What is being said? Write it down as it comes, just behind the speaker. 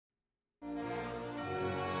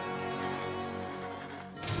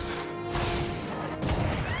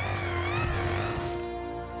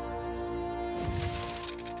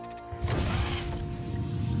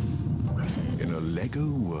LEGO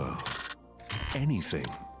world, anything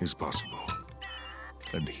is possible.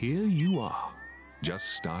 And here you are,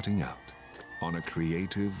 just starting out on a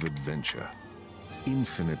creative adventure.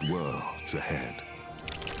 Infinite worlds ahead,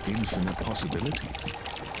 infinite possibility,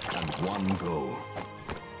 and one goal: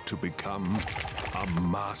 to become a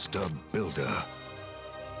master builder.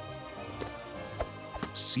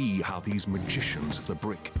 See how these magicians of the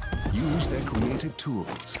brick use their creative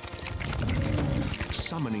tools.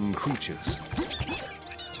 Summoning creatures,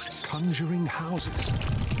 conjuring houses,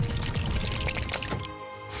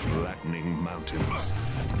 flattening mountains,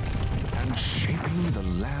 and shaping the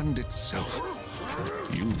land itself.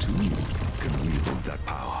 You too can wield that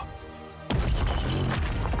power.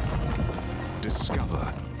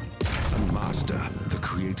 Discover and master the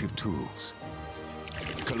creative tools.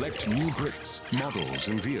 Collect new bricks, models,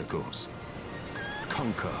 and vehicles.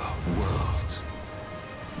 Conquer worlds.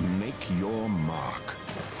 Make your mark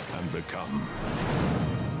and become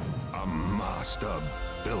a master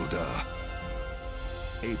builder.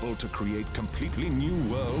 Able to create completely new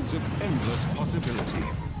worlds of endless possibility.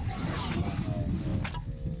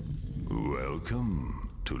 Welcome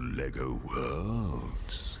to LEGO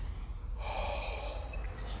Worlds.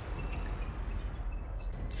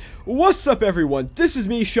 What's up, everyone? This is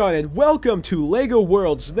me, Sean, and welcome to LEGO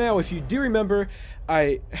Worlds. Now, if you do remember,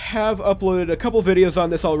 I have uploaded a couple videos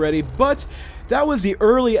on this already, but that was the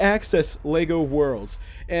early access LEGO Worlds.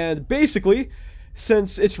 And basically,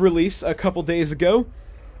 since its release a couple days ago,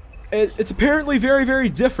 it's apparently very, very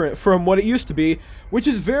different from what it used to be, which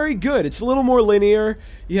is very good. It's a little more linear.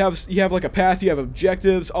 You have like a path, you have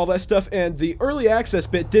objectives, all that stuff, and the early access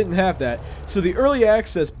bit didn't have that. So the early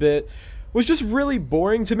access bit was just really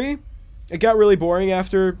boring to me. It got really boring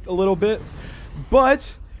after a little bit,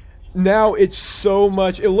 but now it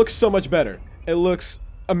looks so much better. It looks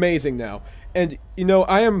amazing now. And, you know,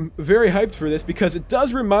 I am very hyped for this because it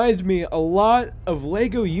does remind me a lot of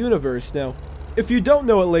LEGO Universe. Now, if you don't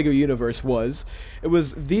know what LEGO Universe was, it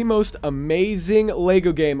was the most amazing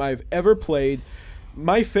LEGO game I've ever played. One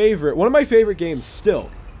of my favorite games still.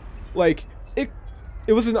 Like, it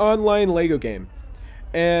was an online LEGO game.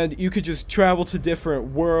 And you could just travel to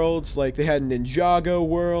different worlds. Like, they had Ninjago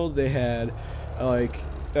world, they had, like,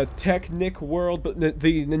 a Technic world, but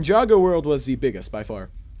the Ninjago world was the biggest by far.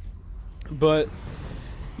 But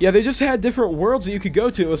yeah, they just had different worlds that you could go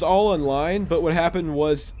to. It was all online, but what happened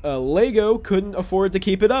was LEGO couldn't afford to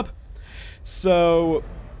keep it up. So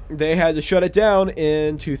they had to shut it down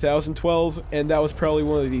in 2012, and that was probably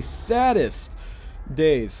one of the saddest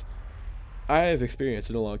days I have experienced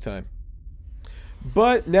in a long time.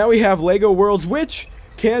 But now we have LEGO Worlds, which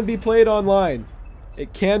can be played online.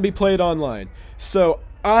 It can be played online. So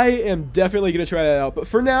I am definitely going to try that out. But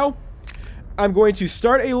for now, I'm going to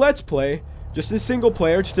start a Let's Play, just a single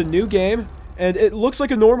player, just a new game. And it looks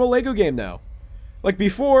like a normal LEGO game now. Like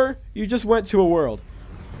before, you just went to a world.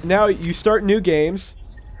 Now you start new games.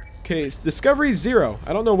 Okay, Discovery 0.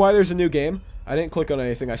 I don't know why there's a new game. I didn't click on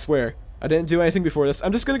anything, I swear. I didn't do anything before this.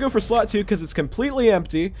 I'm just going to go for slot 2 because it's completely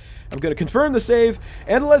empty. I'm going to confirm the save,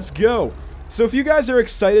 and let's go. So if you guys are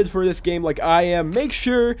excited for this game like I am, make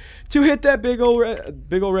sure to hit that big ol'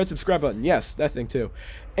 red subscribe button. Yes, that thing too.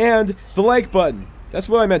 And the like button. That's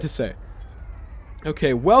what I meant to say.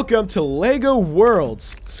 Okay, welcome to LEGO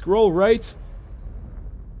Worlds. Scroll right.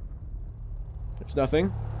 There's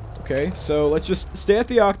nothing. Okay, so let's just stay at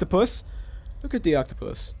the octopus. Look at the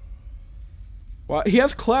octopus. Why, he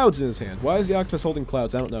has clouds in his hand. Why is the octopus holding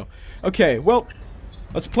clouds? I don't know. Okay, well,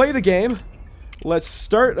 let's play the game. Let's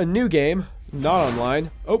start a new game. Not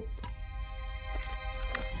online. Oh.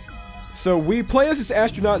 So we play as this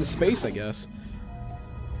astronaut in space, I guess.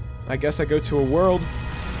 I guess I go to a world.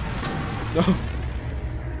 No.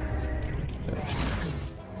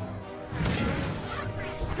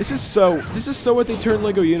 This is so what they turned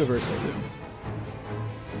LEGO Universe into.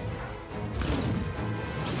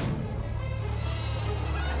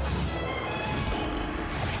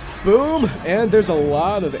 Boom! And there's a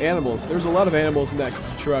lot of animals. There's a lot of animals in that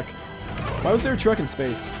truck. Why was there a truck in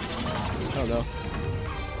space? I don't know.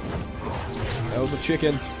 That was a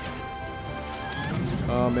chicken.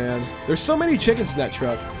 Oh man. There's so many chickens in that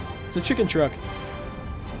truck. It's a chicken truck.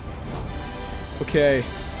 Okay.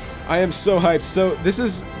 I am so hyped. So this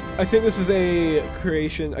is, I think this is a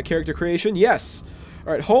character creation. Yes!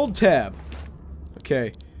 Alright, hold tab.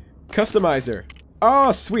 Okay. Customizer.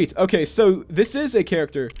 Oh, sweet. Okay, so this is a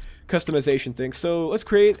character customization thing. So let's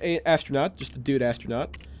create an astronaut, just a dude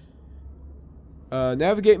astronaut.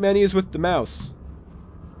 Navigate menus with the mouse.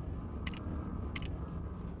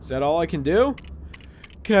 Is that all I can do?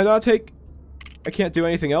 Can I not take... I can't do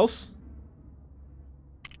anything else?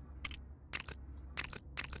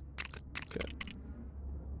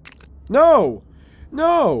 No!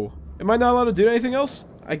 No! Am I not allowed to do anything else?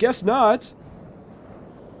 I guess not.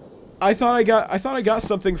 I thought I got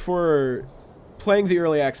something for playing the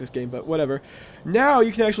early access game, but whatever. Now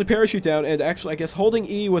you can actually parachute down, and actually I guess holding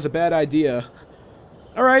E was a bad idea.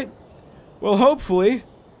 Alright. Well, hopefully.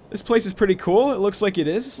 This place is pretty cool. It looks like it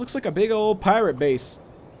is. This looks like a big old pirate base.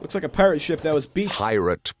 Looks like a pirate ship that was beached.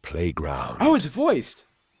 Pirate Playground. Oh, it's voiced.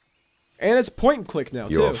 And it's point and click now,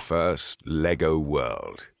 Your too. first Lego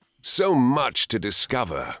world. So much to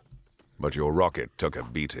discover. But your rocket took a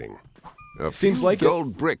beating. Seems like it.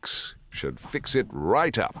 Gold bricks should fix it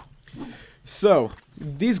right up. So,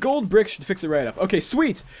 these gold bricks should fix it right up. Okay,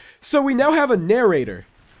 sweet. So we now have a narrator,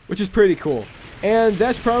 which is pretty cool. And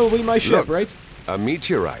that's probably my ship, Look, right? a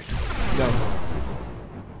meteorite. No.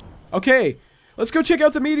 Okay, let's go check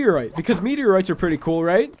out the meteorite, because meteorites are pretty cool,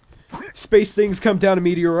 right? Space things come down to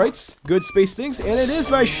meteorites. Good space things, and it is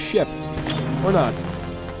my ship. Or not.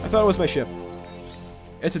 I thought it was my ship.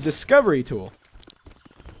 It's a discovery tool.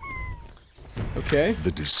 Okay.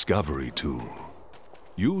 The Discovery Tool.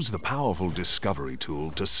 Use the powerful Discovery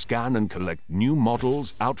Tool to scan and collect new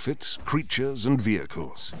models, outfits, creatures, and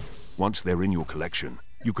vehicles. Once they're in your collection,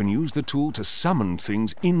 you can use the tool to summon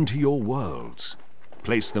things into your worlds.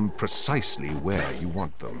 Place them precisely where you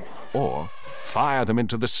want them, or fire them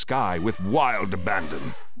into the sky with wild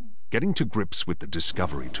abandon. Getting to grips with the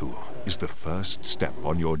Discovery Tool is the first step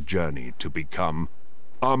on your journey to become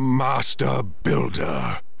a master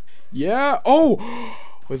builder. Yeah. Oh,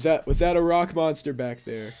 was that a rock monster back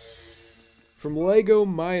there? From Lego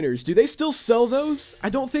Miners. Do they still sell those? I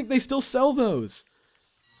don't think they still sell those.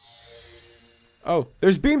 Oh,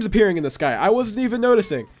 there's beams appearing in the sky. I wasn't even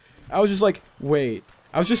noticing. I was just like, wait.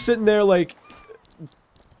 I was just sitting there like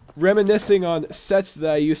reminiscing on sets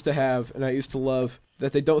that I used to have and I used to love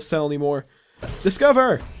that they don't sell anymore.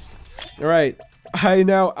 Discover! Alright.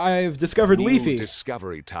 I've discovered New Leafy.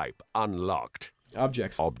 Discovery type unlocked.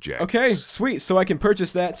 Objects. Objects. Okay, sweet. So I can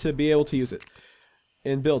purchase that to be able to use it.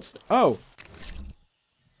 In builds. Oh.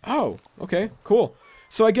 Oh, okay, cool.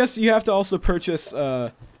 So I guess you have to also purchase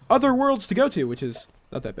other worlds to go to, which is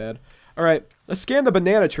not that bad. Alright, let's scan the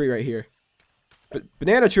banana tree right here.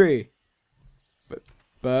 Banana tree.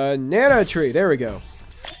 Banana tree. There we go.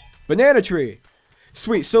 Banana tree.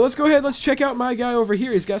 Sweet. So let's go ahead and let's check out my guy over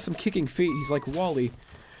here. He's got some kicking feet. He's like Wally.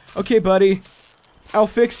 Okay, buddy. I'll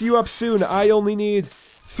fix you up soon. I only need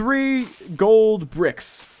 3 gold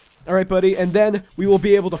bricks. Alright, buddy. And then we will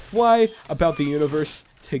be able to fly about the universe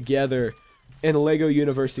together in Lego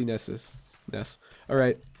University-ness.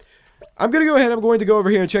 Alright. I'm going to go ahead. I'm going to go over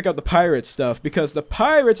here and check out the pirate stuff because the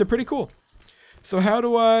pirates are pretty cool. So how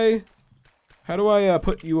do I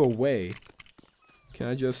put you away? Can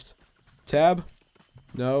I just tab?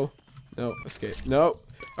 No. No. Escape. No.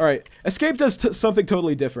 Alright. Escape does something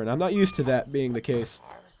totally different. I'm not used to that being the case.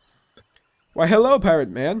 Why, hello, pirate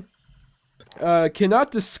man.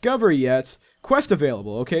 Cannot discover yet. Quest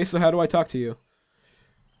available. Okay, so how do I talk to you?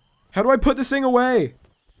 How do I put this thing away?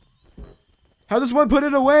 How does one put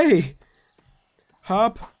it away?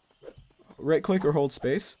 Hop. Right click or hold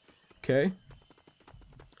space. Okay.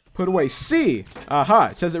 Put away. C. Aha.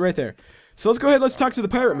 It says it right there. So let's go ahead. Let's talk to the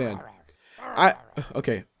pirate man.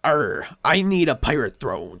 Okay. I need a pirate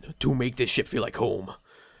throne to make this ship feel like home.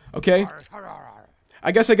 Okay.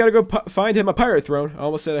 I guess I gotta go find him a pirate throne. I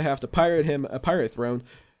almost said I have to pirate him a pirate throne.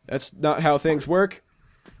 That's not how things work.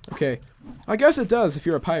 Okay. I guess it does if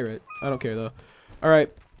you're a pirate. I don't care though.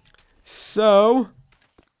 Alright. So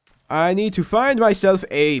I need to find myself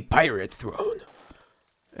a pirate throne.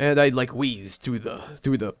 And I'd like wheeze through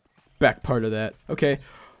the back part of that. Okay.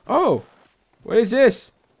 Oh! What is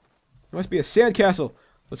this? It must be a sandcastle.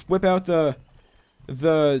 Let's whip out the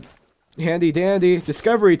handy dandy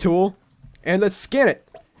discovery tool and let's scan it.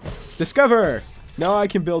 Discover! Now I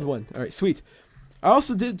can build one. Alright, sweet. I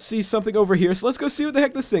also did see something over here, so let's go see what the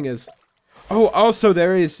heck this thing is. Oh, also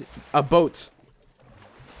there is a boat.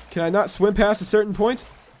 Can I not swim past a certain point?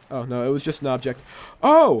 Oh, no, it was just an object.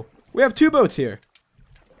 Oh! We have 2 boats here.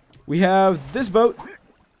 We have this boat,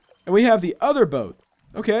 and we have the other boat.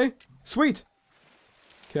 Okay, sweet.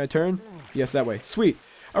 Can I turn? Yes, that way. Sweet.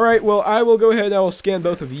 Alright, well, I will go ahead and I will scan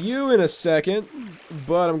both of you in a second,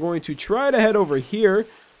 but I'm going to try to head over here,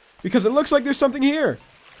 because it looks like there's something here.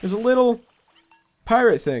 There's a little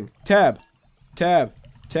pirate thing. Tab. Tab.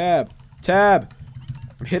 Tab. Tab.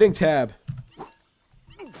 I'm hitting tab.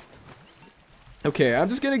 Okay, I'm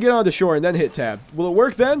just going to get onto shore and then hit tab. Will it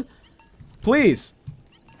work then? Please.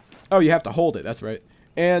 Oh, you have to hold it. That's right.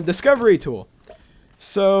 And discovery tool.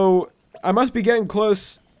 So, I must be getting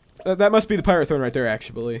close. That must be the pirate throne right there,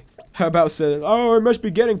 actually. How about saying, oh, I must be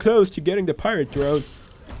getting close to getting the pirate throne.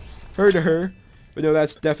 Heard of her. But no,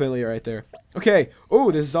 that's definitely right there. Okay.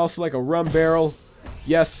 Oh, this is also like a rum barrel.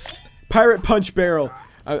 Yes. Pirate punch barrel.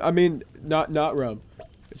 I mean, not rum.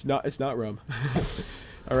 It's not rum.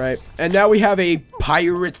 Alright. And now we have a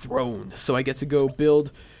pirate throne. So I get to go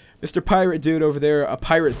build Mr. Pirate Dude over there a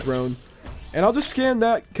pirate throne. And I'll just scan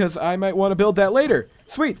that because I might want to build that later.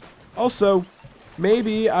 Sweet. Also,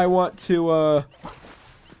 maybe I want to,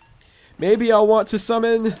 maybe I'll want to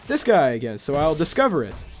summon this guy again. So I'll discover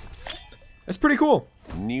it. That's pretty cool.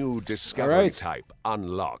 New discovery type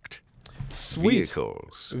unlocked. Sweet.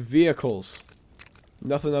 Vehicles. Vehicles.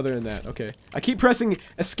 Nothing other than that. Okay. I keep pressing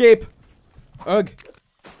escape. Ugh.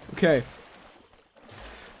 Okay.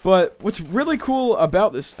 But what's really cool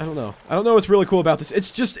about this, I don't know. I don't know what's really cool about this.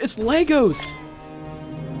 It's Legos.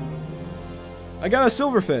 I got a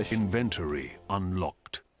silverfish. Inventory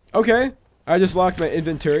unlocked. Okay. I just locked my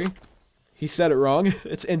inventory. He said it wrong.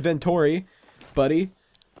 It's inventory, buddy.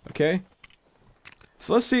 Okay.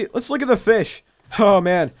 So let's see. Let's look at the fish. Oh,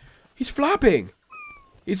 man. He's flopping.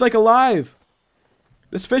 He's like alive.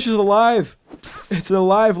 This fish is alive. It's an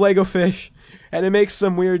alive Lego fish. And it makes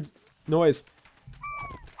some weird noise.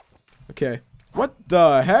 Okay. What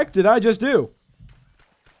the heck did I just do?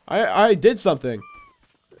 I did something.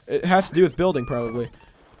 It has to do with building, probably.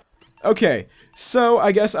 Okay. So,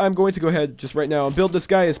 I guess I'm going to go ahead just right now and build this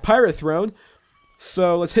guy as Pirate Throne.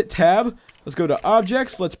 So, let's hit Tab. Let's go to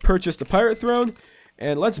Objects. Let's purchase the Pirate Throne.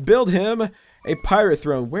 And let's build him a Pirate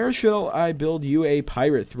Throne. Where shall I build you a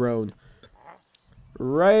Pirate Throne?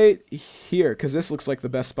 Right here, because this looks like the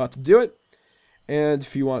best spot to do it. And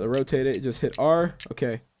if you want to rotate it, just hit R.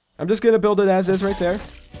 Okay. I'm just going to build it as is right there.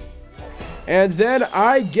 And then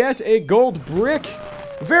I get a gold brick.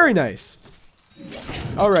 Very nice.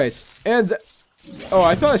 Alright. And... oh,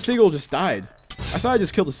 I thought a seagull just died. I thought I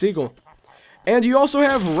just killed a seagull. And you also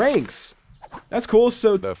have ranks. That's cool.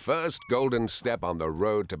 So the first golden step on the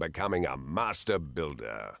road to becoming a master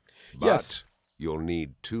builder. But yes. You'll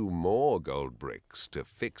need 2 more gold bricks to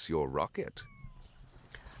fix your rocket.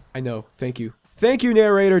 I know. Thank you. Thank you,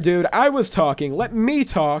 narrator dude. I was talking. Let me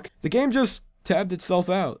talk. The game just tabbed itself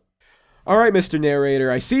out. Alright, Mr.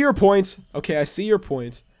 Narrator. I see your point. Okay, I see your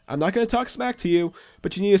point. I'm not going to talk smack to you,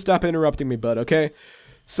 but you need to stop interrupting me, bud, okay?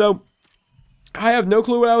 So, I have no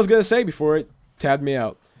clue what I was going to say before it tabbed me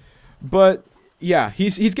out. But, yeah,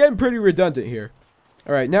 he's getting pretty redundant here.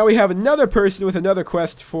 Alright, now we have another person with another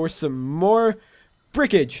quest for some more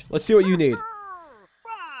brickage. Let's see what you need.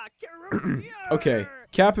 Okay,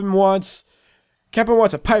 Captain wants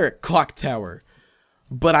a pirate clock tower.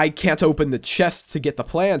 But I can't open the chest to get the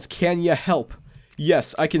plans. Can you help?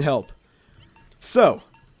 Yes, I can help. So,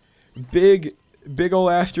 big ol'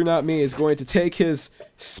 astronaut me is going to take his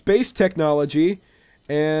space technology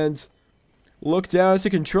and look down at the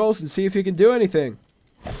controls and see if he can do anything.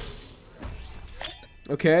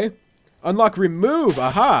 Okay. Unlock remove.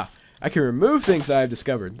 Aha! I can remove things that I've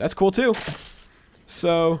discovered. That's cool too.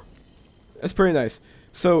 So, that's pretty nice.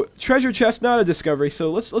 So, treasure chest, not a discovery.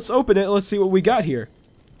 So, let's open it and let's see what we got here.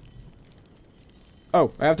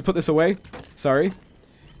 Oh, I have to put this away. Sorry.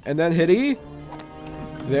 And then hit E.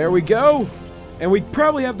 There we go. And we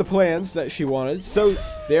probably have the plans that she wanted. So,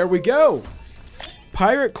 there we go.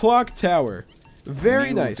 Pirate Clock Tower.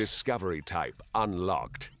 Very nice. Discovery type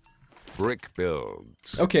unlocked. Brick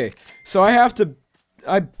builds. Okay, so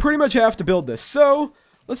I pretty much have to build this. So,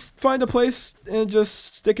 let's find a place and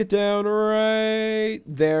just stick it down right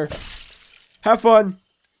there. Have fun.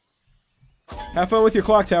 Have fun with your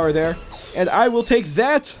clock tower there. And I will take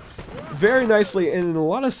that very nicely and in a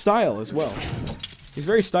lot of style as well. He's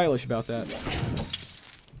very stylish about that.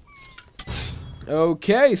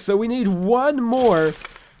 Okay, so we need 1 more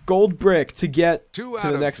gold brick to get to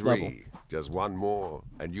the next level. Just 1 more,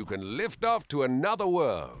 and you can lift off to another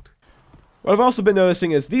world. What I've also been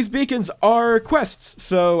noticing is these beacons are quests.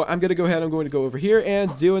 So I'm going to go ahead, I'm going to go over here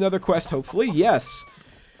and do another quest, hopefully. Yes.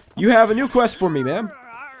 You have a new quest for me, ma'am.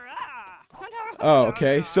 Oh,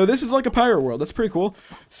 okay. So this is like a pirate world. That's pretty cool.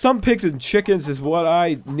 Some pigs and chickens is what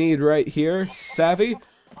I need right here. Savvy.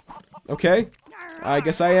 Okay. I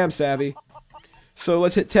guess I am savvy. So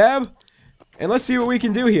let's hit tab. And let's see what we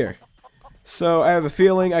can do here. So I have a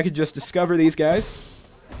feeling I could just discover these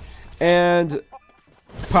guys. And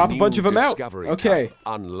pop a bunch of them out. Okay.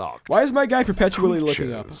 Unlocked. Why is my guy perpetually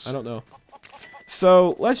looking up? I don't know.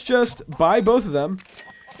 So let's just buy both of them.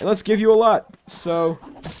 And let's give you a lot. So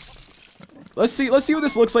let's see what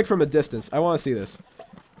this looks like from a distance. I want to see this.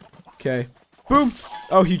 Okay. Boom.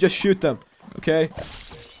 Oh, you just shoot them. Okay.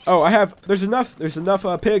 Oh, there's enough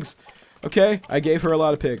pigs. Okay. I gave her a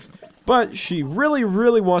lot of pigs. But she really,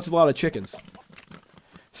 really wants a lot of chickens.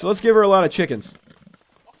 So let's give her a lot of chickens.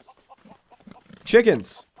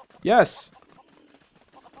 Chickens. Yes.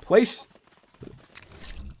 Place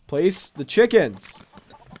the chickens.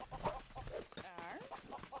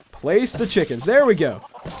 Place the chickens. There we go.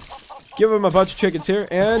 Give them a bunch of chickens here,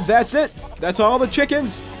 and that's it. That's all the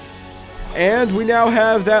chickens. And we now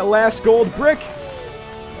have that last gold brick.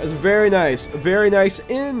 That's very nice. Very nice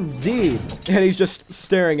indeed. And he's just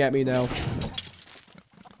staring at me now.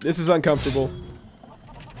 This is uncomfortable.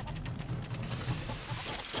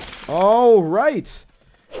 All right.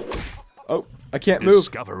 Oh, I can't move.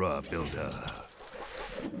 Discoverer builder.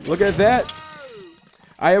 Look at that.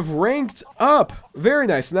 I have ranked up. Very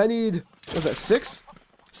nice. And I need, what is that, 6?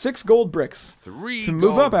 6 gold bricks 3 to move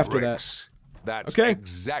gold up after bricks. That's Okay.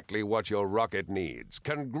 exactly what your rocket needs.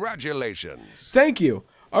 Congratulations. Thank you.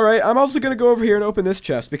 All right, I'm also going to go over here and open this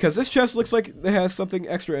chest because this chest looks like it has something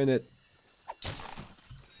extra in it.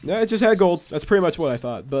 No, it just had gold. That's pretty much what I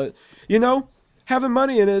thought. But, you know, having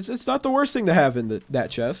money in it, it's not the worst thing to have in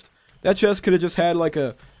that chest. That chest could have just had like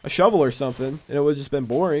a shovel or something, and it would have just been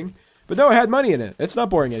boring. But no, it had money in it. It's not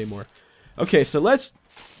boring anymore. Okay, so let's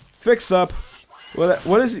fix up.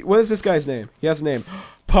 What is this guy's name? He has a name.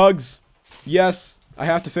 Pugs. Yes, I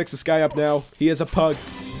have to fix this guy up now. He is a pug.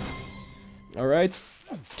 All right.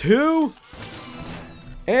 2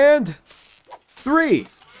 and 3.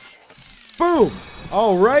 Boom.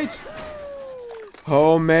 All right.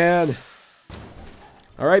 Oh, man.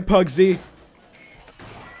 All right, Pugsy.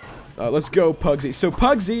 Let's go, Pugsy. So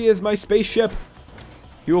Pugsy is my spaceship.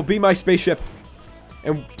 He will be my spaceship.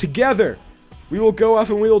 And together, we will go off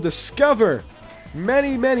and we will discover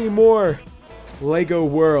many, many more LEGO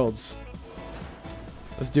worlds.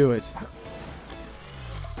 Let's do it.